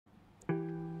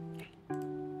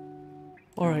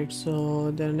Alright, so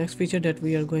the next feature that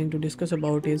we are going to discuss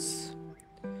about is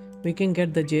we can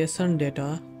get the JSON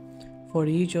data for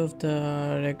each of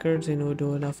the records in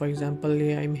Odoo. Now for example,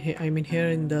 I'm in here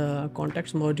in the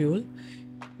context module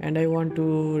and I want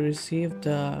to receive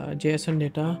the JSON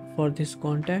data for this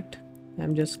contact.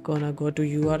 I'm just gonna go to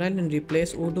URL and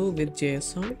replace Odoo with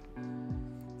JSON,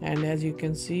 and as you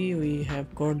can see we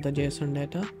have got the JSON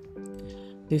data.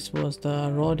 This was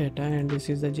the raw data and this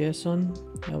is the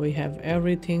JSON. We have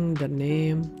everything, the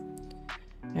name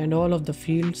and all of the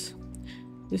fields.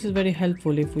 This is very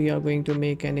helpful if we are going to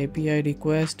make an API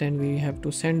request and we have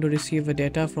to send or receive a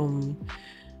data from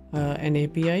an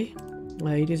API.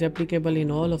 It is applicable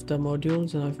in all of the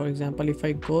modules. For example, if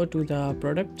I go to the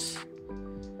products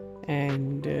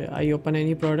and I open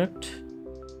any product,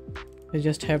 I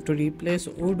just have to replace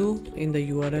Odoo in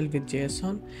the URL with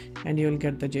JSON and you will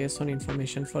get the JSON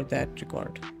information for that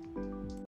record.